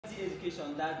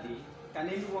education that day, can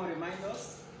anyone remind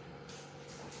us?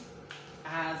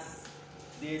 As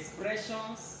the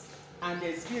expressions and the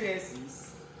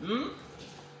experiences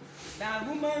that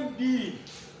human being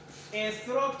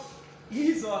instruct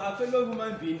his or her fellow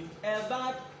human being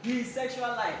about his sexual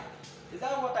life. Is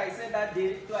that what I said that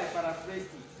day? So I paraphrased it.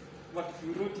 But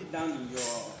you wrote it down in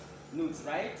your notes,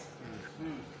 right?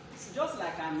 It's just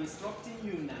like I'm instructing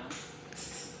you now.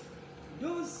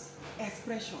 Those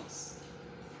expressions,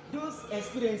 those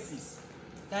experiences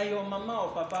that your mama or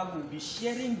papa will be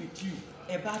sharing with you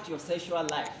about your sexual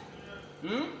life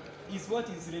is what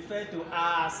is referred to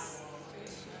as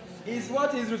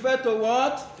what?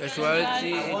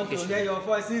 Sexuality I want education. to hear your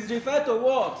voice. Is referred to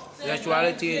what?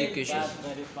 Sexuality education. That's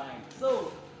very fine.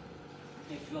 So,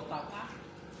 if your papa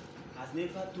has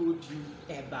never told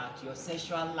you about your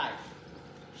sexual life,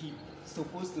 he's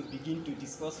supposed to begin to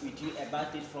discuss with you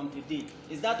about it from today.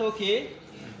 Is that okay?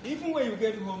 Even when you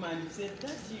get home and you say,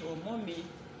 Daddy or Mommy,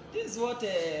 this is what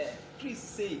Chris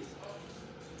said.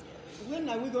 When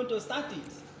are we going to start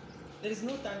it? There is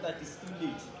no time that is too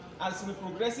late. As we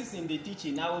progress in the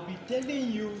teaching, I will be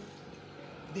telling you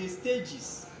the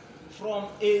stages from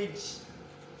age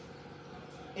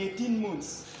 18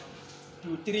 months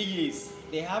to 3 years.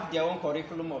 They have their own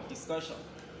curriculum of discussion.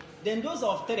 Then those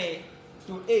of 3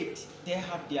 to 8, they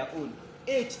have their own.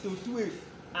 8 to 12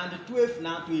 and 12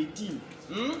 now to 18.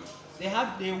 They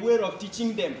have their way of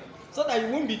teaching them. So that you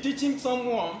won't be teaching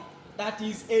someone that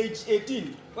is age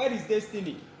 18. Where is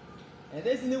Destiny? And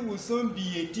Destiny will soon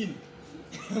be 18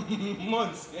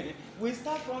 months. We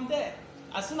start from there.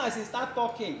 As soon as you start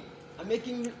talking and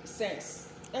making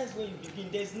sense, that's when you begin.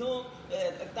 There's no,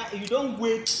 you don't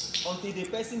wait until the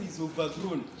person is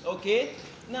overgrown. Okay?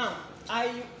 Now,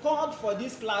 I called for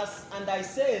this class and I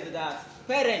said that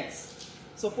parents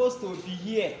supposed to be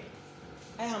here.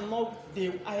 I am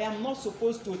not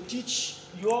supposed to teach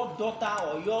your daughter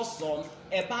or your son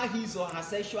about his or her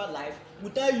sexual life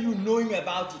without you knowing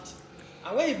about it.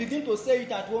 And when you begin to say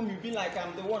it at home, you'll be like,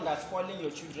 I'm the one that's spoiling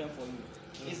your children for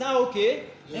you. Is that okay?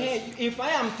 Yes. If I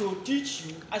am to teach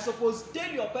you, I suppose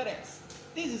tell your parents,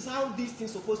 this is how these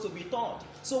things supposed to be taught.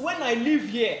 So when I leave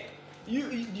here,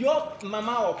 your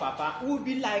mama or papa will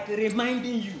be like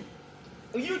reminding you.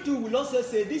 You too will also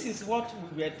say, this is what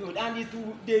we were told. And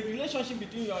the relationship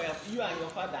between you and your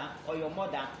father or your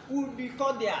mother will be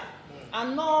cordial.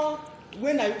 And now,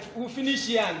 when I will finish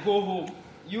here and go home,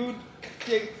 you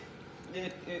take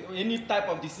any type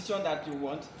of decision that you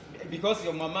want, because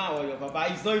your mama or your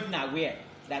papa is not even aware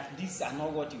that these are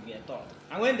not what you were taught.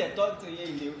 And when they talk to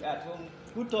you at home,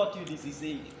 who taught you this? He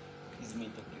say, it's me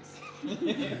to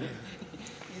please.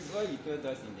 It's what he told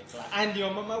us in the class. And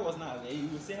your mama was not aware. He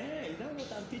will say, hey, is that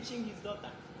what I'm teaching his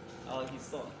daughter or his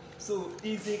son? So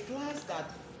it's a class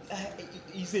that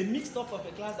is a mixed up of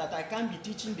a class that I can't be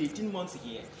teaching the 18 months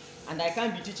here, and I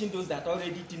can't be teaching those that are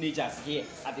already teenagers here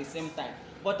at the same time.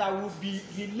 But I will be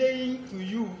relaying to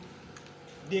you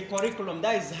the curriculum.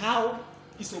 That is how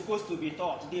it's supposed to be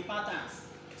taught, the patterns.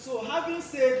 So having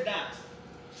said that,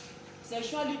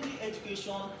 sexuality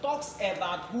education talks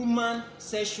about human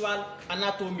sexual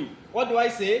anatomy. What do I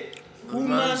say?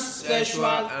 Human sexual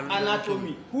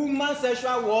anatomy. Human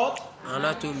sexual what?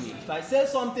 Anatomy. If I say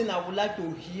something, I would like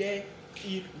to hear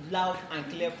it loud and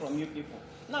clear from you people.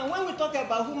 Now, when we talk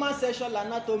about human sexual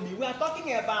anatomy, we are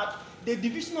talking about the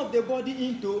division of the body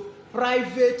into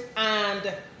private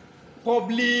and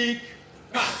public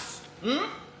parts.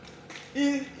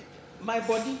 My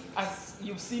body, as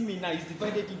you see me now, is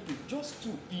divided into just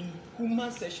two in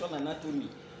human sexual anatomy: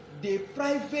 the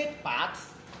private part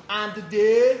and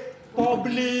the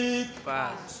public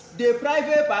part. The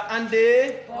private part and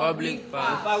the public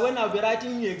part. When I'll be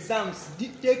writing exams,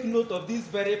 take note of this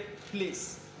very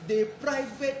place. The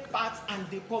private part and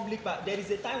the public part. There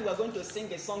is a time we are going to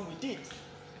sing a song with it.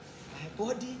 My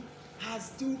body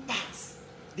has two parts: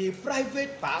 the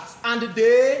private part and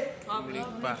the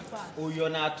Public part.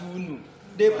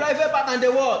 The private part and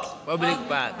the what? Public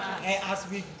part. As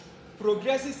we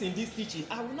progresses in this teaching,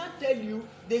 I will not tell you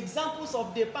the examples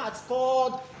of the parts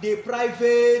called the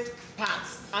private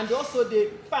parts and also the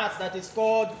parts that is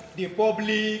called the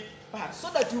public parts,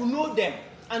 so that you know them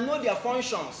and know their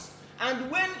functions. And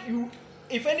when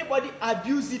if anybody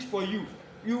abuse it for you,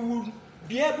 you will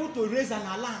be able to raise an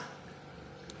alarm.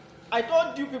 I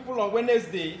told you people on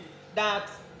Wednesday that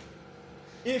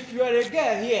if you are a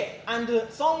girl here and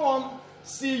someone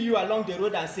see you along the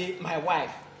road and say, my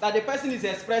wife, that the person is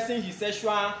expressing his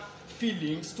sexual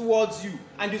feelings towards you,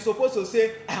 and you're supposed to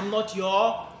say, I am not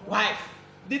your wife.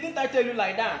 Didn't I tell you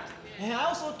like that? And I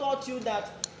also taught you that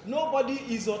nobody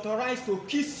is authorized to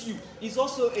kiss you. It's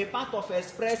also a part of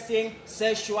expressing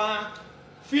sexual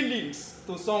feelings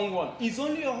to someone. It's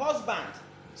only your husband.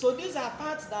 So these are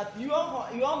parts that your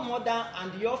mother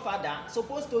and your father are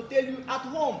supposed to tell you at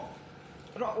home.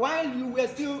 While you were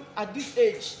still at this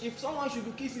age, if someone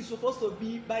should kiss you, it's supposed to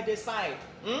be by the side,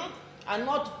 and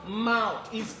not mouth.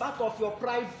 It's part of your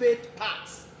private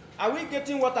parts. Are we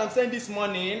getting what I'm saying this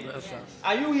morning? Yes, sir.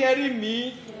 Are you hearing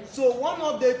me? Yes. So one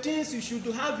of the things you should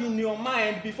have in your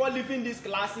mind before leaving this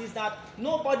class is that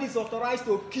nobody is authorized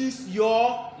to kiss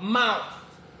your mouth.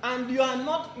 And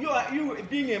you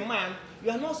being a man,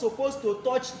 you are not supposed to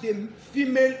touch the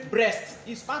female breast.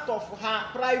 It's part of her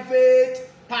private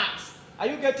parts. Are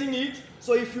you getting it?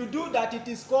 So if you do that, it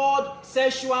is called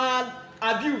sexual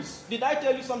abuse. Did I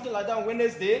tell you something like that on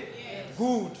Wednesday? Yes.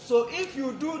 Good. So if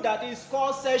you do that, it's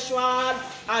called sexual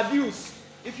abuse.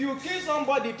 If you kill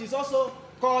somebody, it is also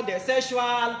called the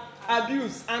sexual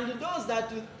abuse. And those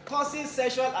that causes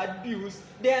sexual abuse,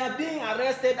 they are being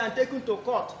arrested and taken to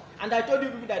court. And I told you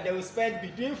people that they will spend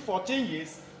between 14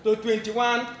 years to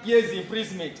 21 years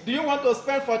imprisonment. Do you want to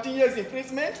spend 14 years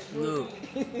imprisonment? No.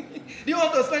 Do you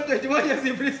want to spend 21 years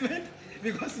imprisonment?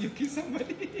 Because you kill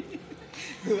somebody.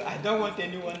 So I don't want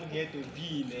anyone here to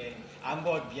be in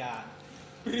Ambodbia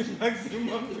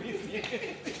maximum prison.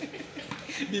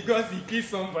 Because he killed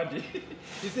somebody.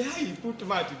 You say, how you put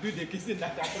man to do the kissing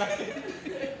that attracted?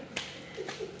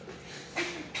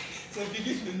 So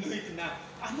begin to know it now.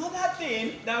 Another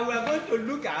thing that we are going to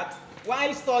look at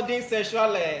while studying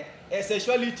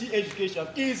sexuality education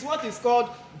is what is called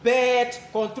birth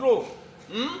control.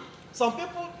 Some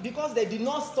people, because they did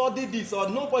not study this or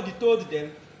nobody told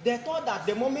them, they thought that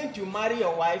the moment you marry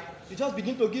your wife, you just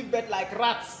begin to give birth like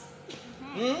rats.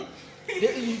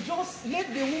 You just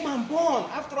let the woman born.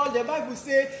 After all, the Bible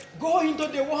says, go into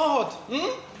the world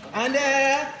and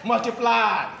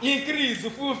multiply, increase,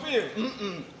 fulfill.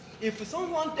 If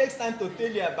someone takes time to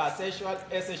tell you about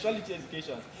sexuality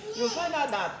education, you'll find out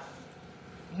that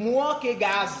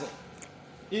Muokegazo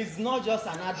is not just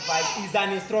an advice, it's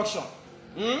an instruction.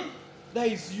 That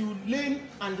is, you learn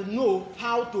and know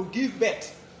how to give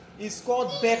birth. It's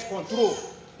called birth control.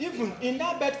 Even in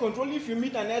that birth control, if you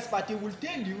meet an expert, he will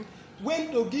tell you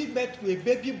when to give birth to a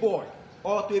baby boy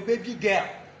or to a baby girl.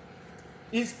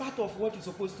 It's part of what you're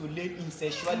supposed to learn in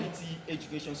sexuality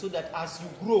education, so that as you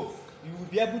grow, you will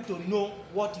be able to know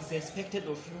what is expected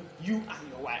of you and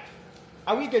your wife.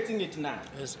 Are we getting it now?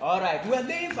 Yes. All right. We are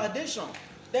laying foundation.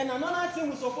 Then another thing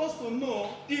we're supposed to know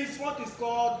is what is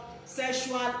called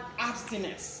sexual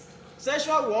abstinence.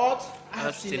 Sexual what?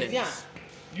 Abstinence. Yeah.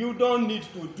 You don't need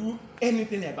to do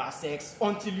anything about sex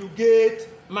until you get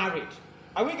married.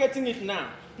 Are we getting it now?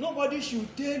 Nobody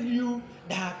should tell you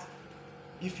that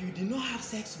if you did not have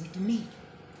sex with me,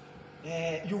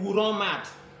 you will run mad.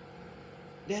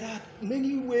 There are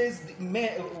many ways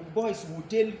boys will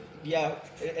tell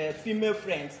their female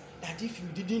friends that if you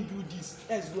didn't do this,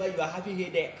 that's why you are having a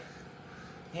headache.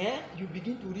 You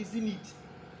begin to reason it.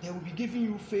 They will be giving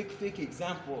you fake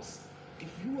examples. If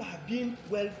you are being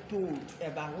well told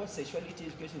about what sexuality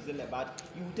education is all about,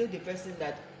 you will tell the person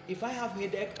that if I have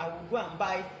headache, I will go and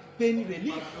buy pain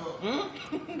relief.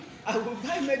 I will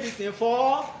buy medicine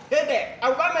for headache. I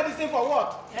will buy medicine for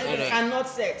what? Headache. And not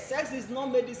sex. Sex is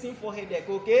not medicine for headache,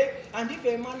 okay? And if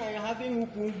a man is having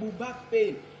back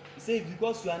pain, he says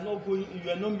because you are not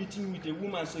meeting with a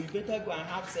woman, so you better go and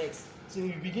have sex. So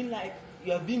you begin like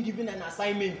you are being given an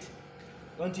assignment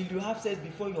until you have sex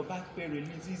before your back pain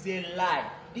releases. It's a lie.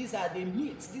 These are the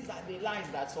myths. These are the lies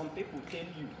that some people tell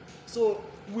you. So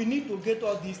we need to get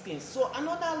all these things. So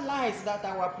another lies that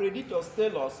our predators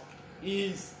tell us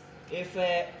is if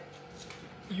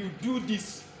you do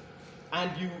this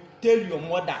and you tell your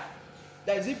mother,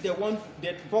 that is if they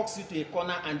box you to a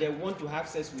corner and they want to have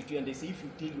sex with you, and they say if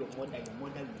you tell your mother will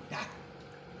die.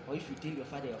 Or if you tell your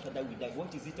father will die.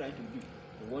 What is he trying to do?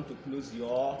 You want to close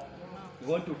your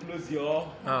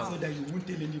so that you won't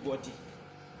tell anybody.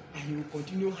 And you will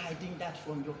continue hiding that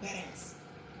from your parents.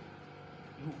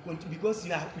 Because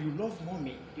you love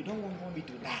mommy, you don't want mommy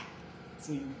to die.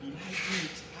 So you will be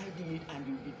hiding it, and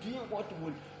you will be doing what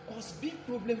will cause big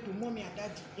problem to mommy and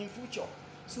daddy in future.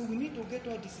 So we need to get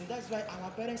all this, and that's why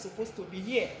our parents are supposed to be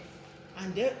here.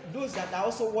 And those that are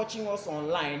also watching us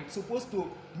online supposed to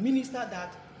minister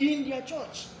that in their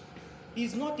church.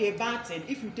 It's not a bad thing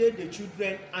if you tell the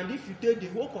children and if you tell the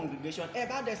whole congregation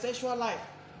about the sexual life.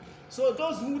 So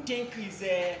those who think it's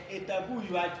a taboo,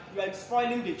 you are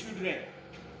spoiling the children.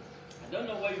 I don't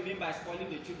know what you mean by spoiling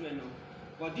the children, no.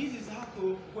 But this is how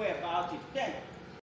to go about it. Then